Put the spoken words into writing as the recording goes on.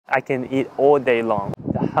I can eat all day long.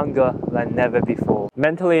 The hunger like never before.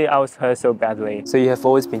 Mentally, I was hurt so badly. So you have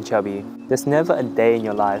always been chubby. There's never a day in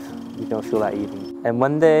your life you don't feel like eating. And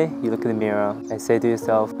one day, you look in the mirror and say to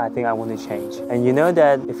yourself, I think I want to change. And you know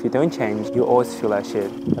that if you don't change, you always feel like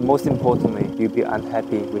shit. And most importantly, you'll be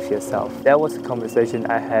unhappy with yourself. That was a conversation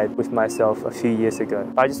I had with myself a few years ago.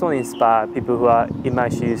 But I just want to inspire people who are in my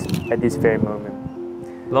shoes at this very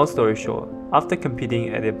moment. Long story short, after competing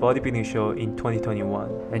at a bodybuilding show in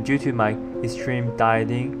 2021, and due to my extreme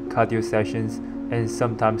dieting, cardio sessions, and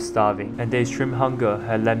sometimes starving, and the extreme hunger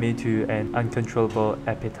had led me to an uncontrollable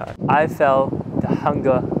appetite. I felt the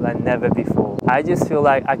hunger like never before. I just feel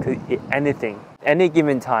like I could eat anything, any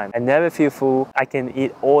given time. I never feel full. I can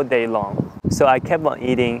eat all day long. So I kept on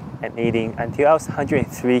eating and eating until I was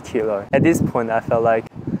 103 kilos. At this point, I felt like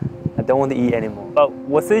I don't want to eat anymore. But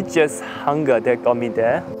was it just hunger that got me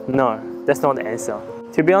there? No, that's not the answer.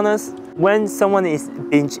 To be honest, when someone is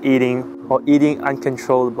binge eating or eating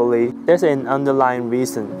uncontrollably, there's an underlying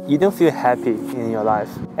reason. You don't feel happy in your life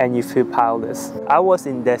and you feel powerless. I was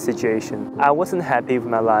in that situation. I wasn't happy with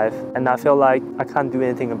my life and I felt like I can't do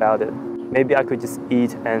anything about it. Maybe I could just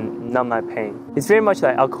eat and numb my pain. It's very much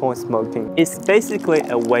like alcohol and smoking. It's basically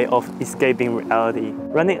a way of escaping reality,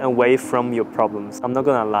 running away from your problems. I'm not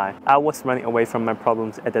gonna lie, I was running away from my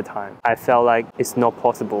problems at the time. I felt like it's not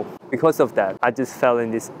possible. Because of that, I just fell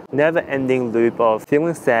in this never-ending loop of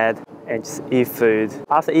feeling sad and just eat food.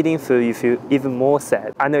 After eating food, you feel even more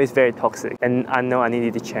sad. I know it's very toxic and I know I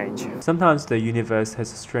needed to change. Sometimes the universe has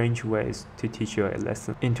strange ways to teach you a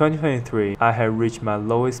lesson. In 2023, I had reached my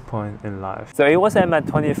lowest point in life. So it was at my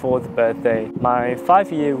 24th birthday. My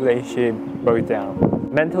 5-year relationship broke down.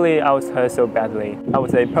 Mentally, I was hurt so badly. I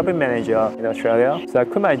was a property manager in Australia, so I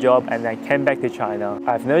quit my job and I came back to China.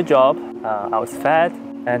 I have no job, I was fat,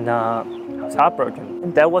 and I was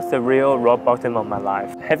heartbroken. That was the real rock bottom of my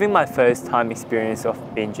life. Having my first time experience of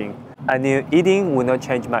binging, I knew eating would not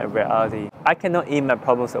change my reality. I cannot eat my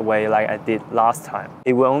problems away like I did last time.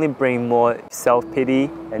 It will only bring more self-pity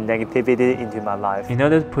and negativity into my life. In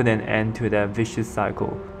order to put an end to that vicious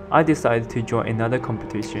cycle, I decided to join another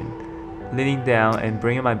competition, leaning down and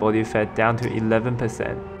bringing my body fat down to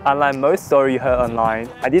 11%. Unlike most stories you heard online,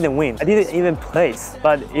 I didn't win. I didn't even place,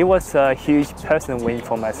 but it was a huge personal win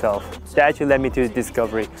for myself. That actually led me to the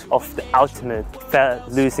discovery of the ultimate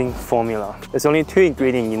fat-losing formula. There's only 2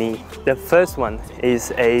 ingredients you need. The first one is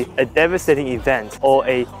a devastating event or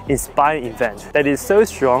an inspiring event that is so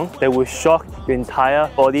strong that will shock your entire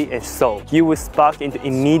body and soul. You will spark into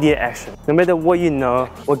immediate action. No matter what you know,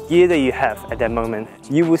 what gear that you have at that moment,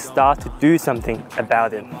 you will start to do something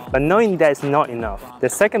about it. But knowing that is not enough. The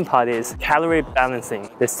second part is calorie balancing,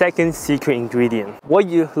 the second secret ingredient. What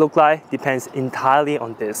you look like depends entirely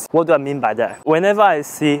on this. What do I mean by that? Whenever I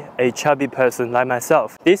see a chubby person like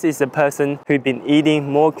myself, this is a person who's been eating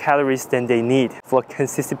more calories than they need for a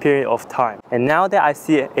consistent period of time. And now that I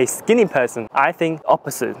see a skinny person, I think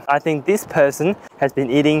opposite. I think this person has been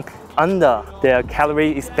eating under their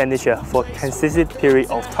calorie expenditure for a consistent period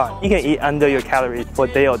of time. You can eat under your calorie for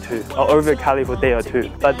a day or two, or over your calorie for a day or two.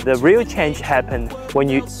 But the real change happens when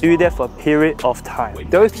you do that for a period of time.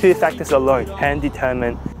 Those 2 factors alone can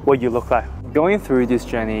determine what you look like. Going through this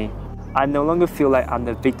journey, I no longer feel like I'm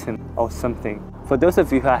the victim of something. For those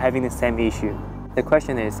of you who are having the same issue, the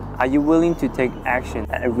question is, are you willing to take action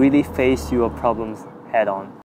and really face your problems head on?